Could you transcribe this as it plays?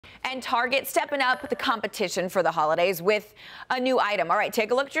And Target stepping up the competition for the holidays with a new item. All right,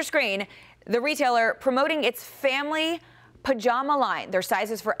 take a look at your screen. The retailer promoting its family pajama line. There's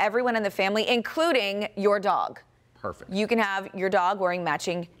sizes for everyone in the family, including your dog. Perfect. You can have your dog wearing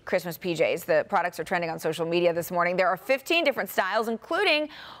matching Christmas PJs. The products are trending on social media this morning. There are 15 different styles, including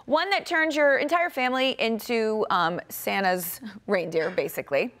one that turns your entire family into Santa's reindeer,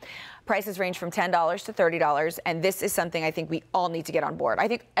 basically. Prices range from $10 to $30, and this is something I think we all need to get on board. I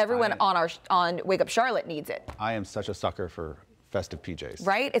think everyone on Wake Up Charlotte needs it. I am such a sucker for festive PJs.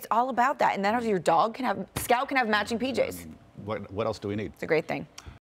 Right? It's all about that. And then your dog can have, Scout can have matching PJs. I mean, what else do we need? It's a great thing.